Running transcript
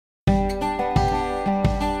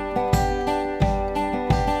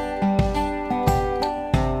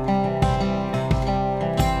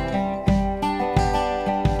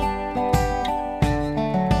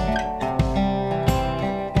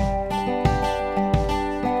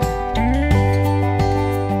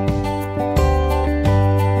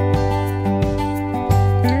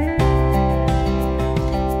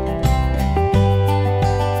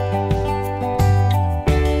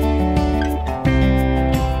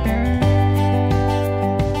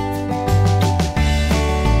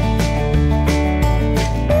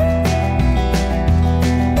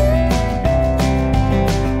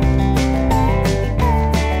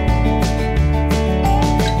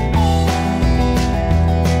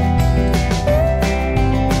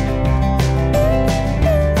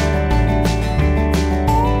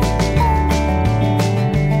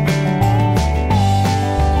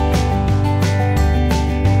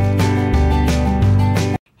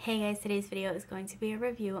Hey guys, today's video is going to be a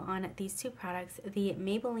review on these two products, the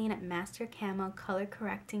Maybelline Master Camo Color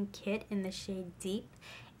Correcting Kit in the shade Deep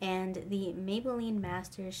and the Maybelline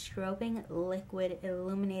Master Strobing Liquid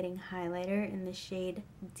Illuminating Highlighter in the shade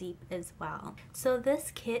Deep as well. So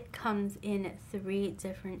this kit comes in 3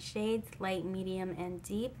 different shades, light, medium, and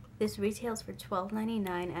deep. This retails for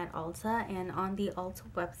 $12.99 at Ulta, and on the Ulta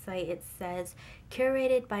website it says,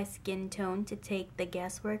 curated by skin tone to take the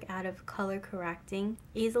guesswork out of color correcting,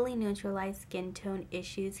 easily neutralize skin tone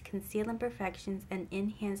issues, conceal imperfections, and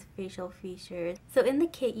enhance facial features. So in the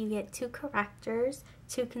kit you get 2 correctors,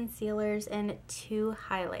 2 concealers, and 2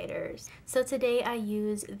 highlighters. So today I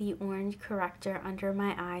use the orange corrector under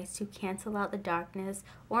my eyes to cancel out the darkness.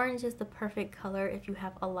 Orange is the perfect color if you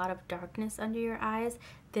have a lot of darkness under your eyes.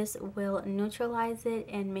 This will neutralize it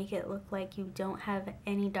and make it look like you don't have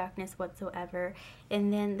any darkness whatsoever.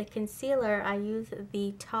 And then the concealer, I use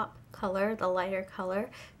the top color, the lighter color.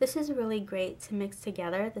 This is really great to mix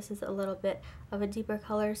together. This is a little bit of a deeper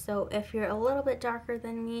color, so if you're a little bit darker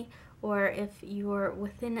than me, or if you're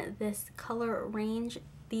within this color range,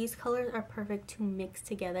 these colors are perfect to mix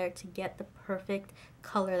together to get the perfect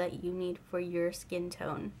color that you need for your skin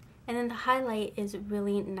tone. And then the highlight is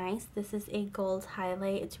really nice. This is a gold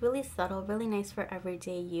highlight. It's really subtle, really nice for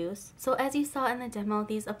everyday use. So as you saw in the demo,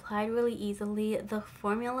 these applied really easily. The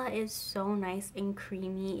formula is so nice and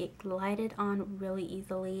creamy. It glided on really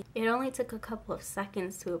easily. It only took a couple of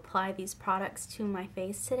seconds to apply these products to my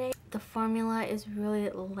face today. The formula is really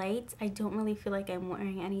light. I don't really feel like I'm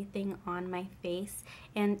wearing anything on my face,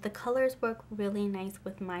 and the colors work really nice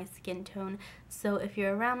with my skin tone. So if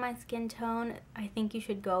you're around my skin tone, I think you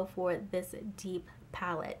should go for this deep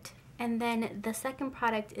palette. And then the second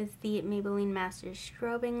product is the Maybelline Master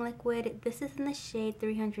Strobing Liquid. This is in the shade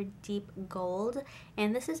 300 Deep Gold,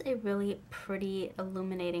 and this is a really pretty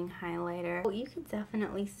illuminating highlighter. You can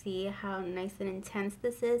definitely see how nice and intense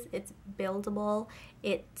this is. It's buildable.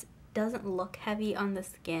 It doesn't look heavy on the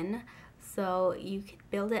skin, so you can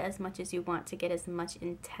build it as much as you want to get as much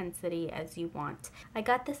intensity as you want. I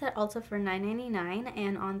got this at Ulta for $9.99,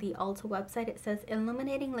 and on the Ulta website it says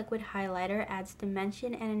illuminating liquid highlighter, adds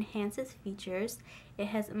dimension and enhances features. It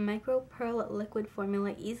has micro pearl liquid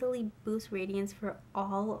formula, easily boosts radiance for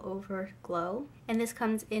all over glow. And this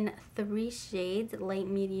comes in 3 shades, light,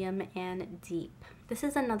 medium, and deep. This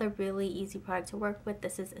is another really easy product to work with.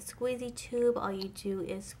 This is a squeezy tube. All you do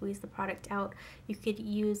is squeeze the product out. You could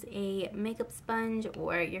use a makeup sponge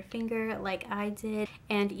or your finger like I did,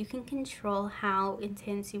 and you can control how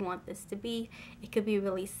intense you want this to be. It could be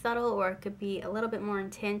really subtle, or it could be a little bit more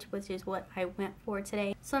intense, which is what I went for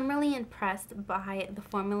today. So I'm really impressed by the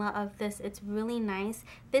formula of this. It's really nice.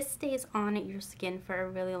 This stays on your skin for a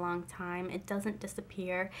really long time. It doesn't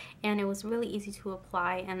disappear, and it was really easy to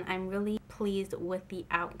apply, and I'm really pleased with the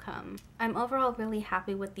outcome. I'm overall really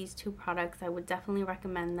happy with these 2 products. I would definitely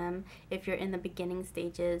recommend them if you're in the beginning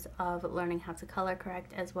stages of learning how to color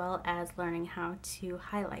correct as well as learning how to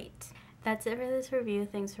highlight. That's it for this review.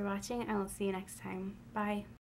 Thanks for watching. I will see you next time. Bye.